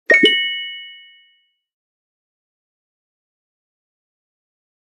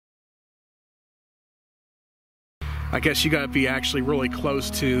I guess you gotta be actually really close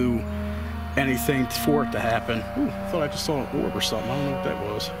to anything for it to happen. Ooh, I thought I just saw an orb or something. I don't know what that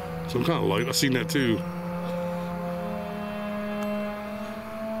was. Some kind of light. I seen that too.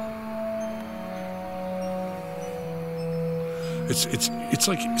 It's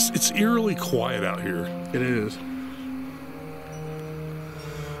like it's eerily quiet out here. It is.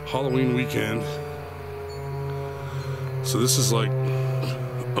 Halloween weekend. So this is like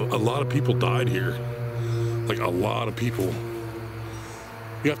a lot of people died here. Like a lot of people.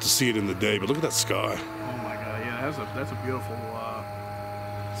 You have to see it in the day, but look at that sky. Oh my God! Yeah, that's a beautiful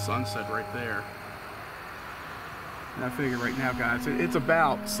sunset right there. And I figure right now, guys, it's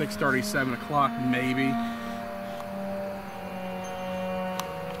about 6:30, 7 o'clock, maybe.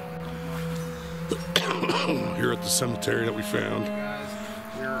 Here at the cemetery that we found. Guys,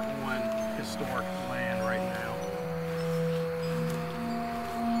 we're on historic land right now.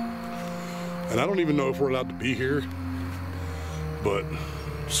 And I don't even know if we're allowed to be here, but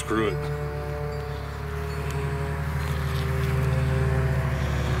screw it.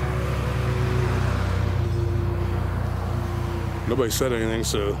 Nobody said anything,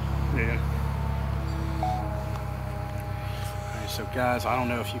 so. Yeah. Alright, so guys, I don't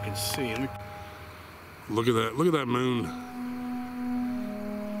know if you can see. Look at that. Look at that moon.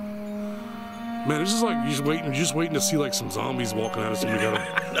 Man, it's just like you're just waiting to see like some zombies walking at us,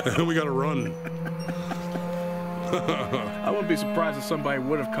 and we gotta run. I wouldn't be surprised if somebody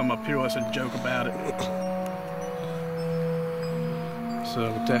would have come up here with us and joke about it. So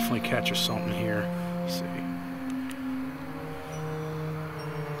we'll definitely catch us something here.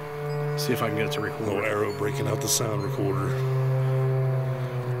 Let's see if I can get it to record. Little arrow breaking out the sound recorder.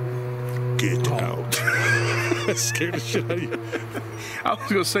 Get out. That scared the shit out of you. I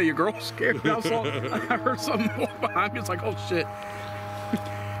was gonna say your girl scared me. I heard something walk behind me. It's like, oh shit.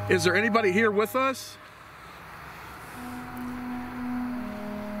 Is there anybody here with us?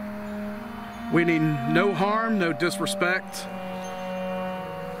 We need no harm, no disrespect.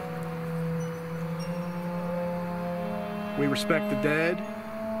 We respect the dead.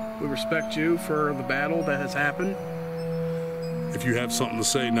 We respect you for the battle that has happened. If you have something to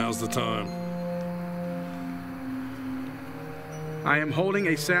say, now's the time. I am holding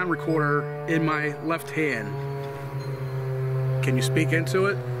a sound recorder in my left hand. Can you speak into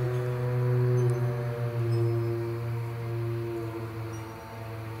it?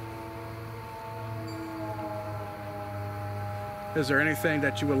 Is there anything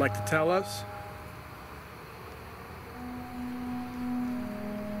that you would like to tell us?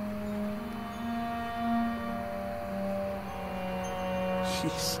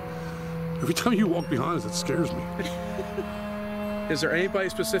 Jeez. Every time you walk behind us, it scares me. Is there anybody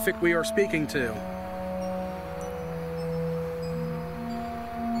specific we are speaking to?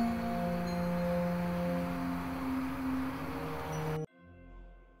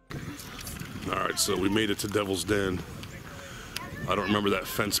 Alright, so we made it to Devil's Den. I don't remember that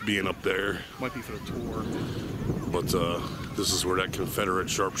fence being up there. Might be for the tour. But this is where that Confederate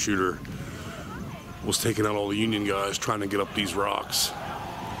sharpshooter was taking out all the Union guys trying to get up these rocks.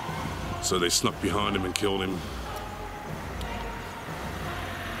 So they snuck behind him and killed him.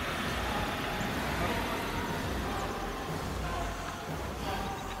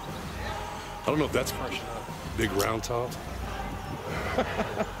 I don't know if that's big round top.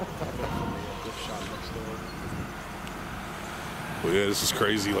 Well, yeah, this is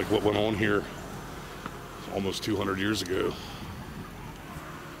crazy, like what went on here almost 200 years ago.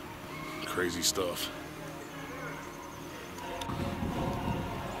 Crazy stuff.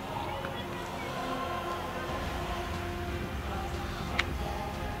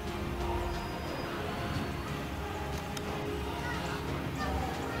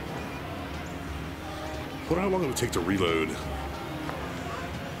 How long will it take to reload?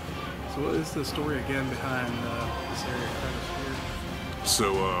 So what is the story again behind this area kind of here?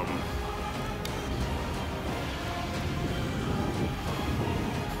 So, what'd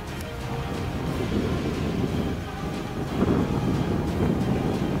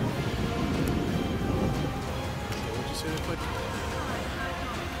you say they played?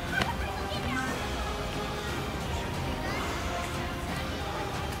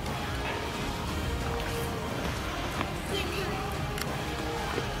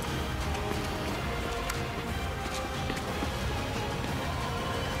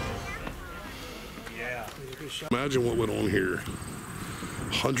 Imagine what went on here.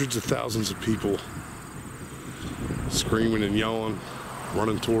 Hundreds of thousands of people screaming and yelling,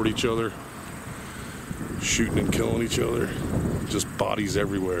 running toward each other, shooting and killing each other. Just bodies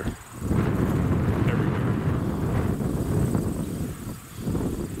everywhere. Everywhere.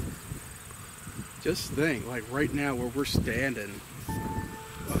 Just think, like right now where we're standing,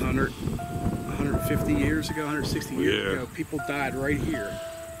 150 years ago, 160 years ago, people died right here.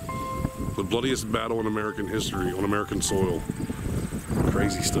 The bloodiest battle in American history on American soil.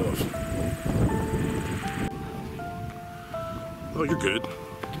 Crazy stuff. Oh, you're good.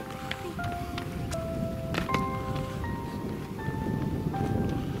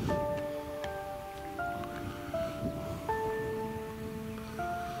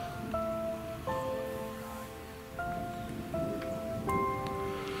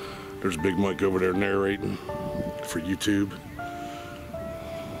 There's Big Mike over there narrating for YouTube.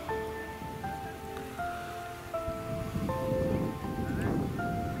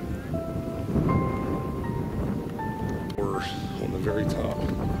 We're on the very top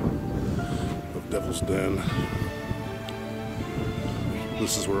of Devil's Den.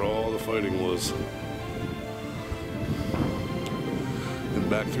 This is where all the fighting was. And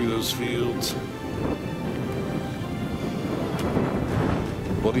back through those fields.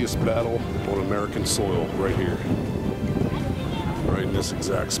 Bloodiest battle on American soil, right here. Right in this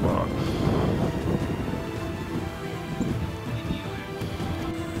exact spot.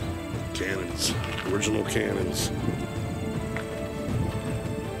 Cannons, original cannons.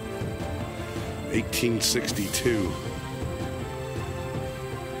 1862.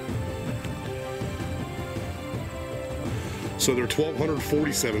 So they're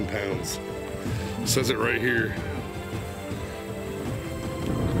 1,247 pounds. It says it right here.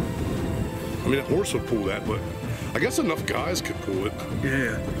 I mean, a horse would pull that, but I guess enough guys could pull it.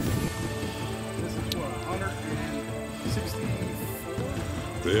 Yeah. This is what,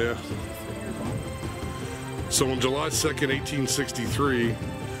 164? Yeah. So on July 2nd, 1863,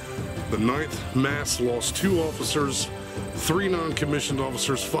 the 9th Mass lost 2 officers, 3 non-commissioned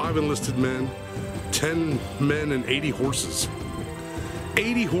officers, 5 enlisted men, 10 men, and 80 horses.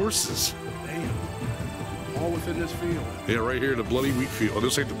 80 horses! Damn. All within this field. Yeah, right here, the bloody wheat field. Oh,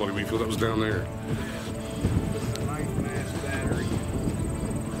 this ain't the bloody wheat field, that was down there. This is the 9th Mass battery.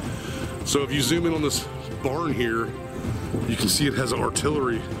 So if you zoom in on this barn here, you can see it has an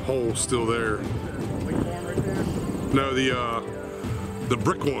artillery hole still there. No, the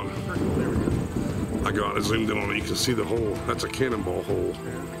brick one. I got it zoomed in on it. You can see the hole. That's a cannonball hole.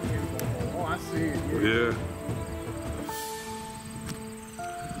 Oh, I see it. Yeah.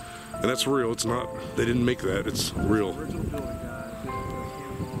 And that's real. It's not. They didn't make that. It's real.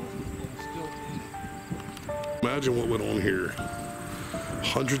 Imagine what went on here.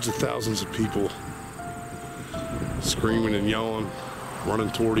 Hundreds of thousands of people screaming and yelling,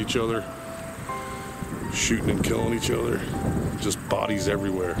 running toward each other, shooting and killing each other. Just bodies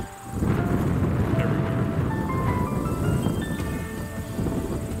everywhere.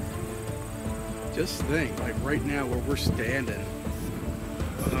 Just think, like right now where we're standing,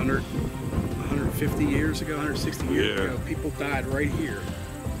 150 years ago, 160 years ago, people died right here.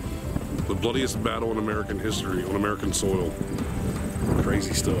 The bloodiest battle in American history on American soil.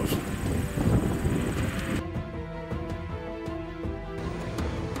 Crazy stuff.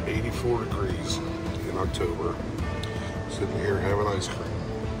 84 degrees in October. Sitting here having ice cream.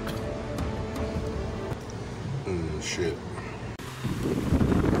 Shit.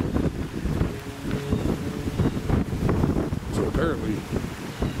 So apparently, a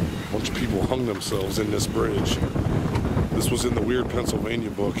bunch of people hung themselves in this bridge. This was in the Weird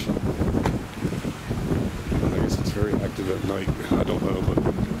Pennsylvania book. I guess it's very active at night. I don't know, but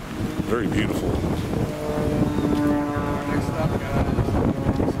very beautiful. Next up, guys.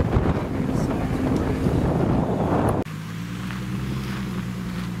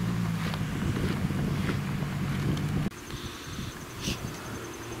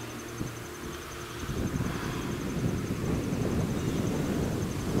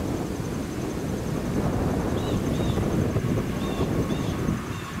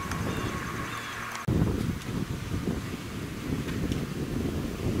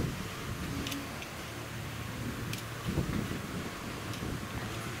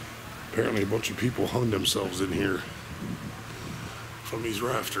 Apparently a bunch of people hung themselves in here from these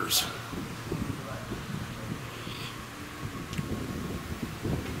rafters.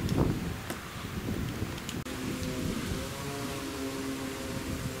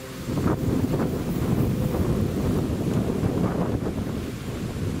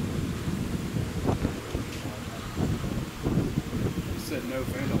 It said no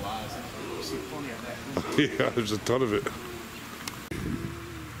vandalizing. You see plenty of that. Yeah, there's a ton of it.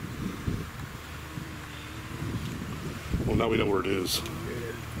 Well, now we know where it is.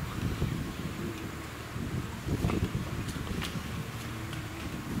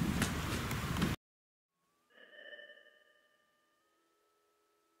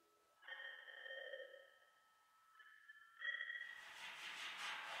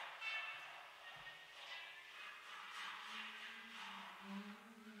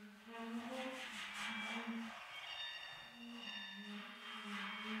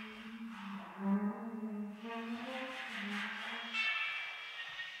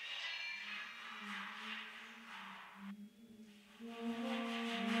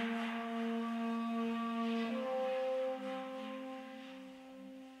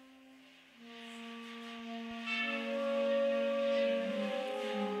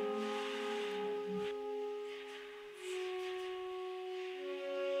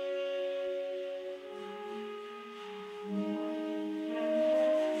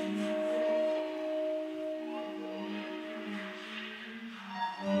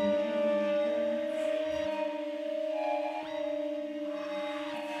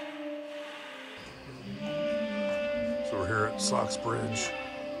 over here at Sox Bridge.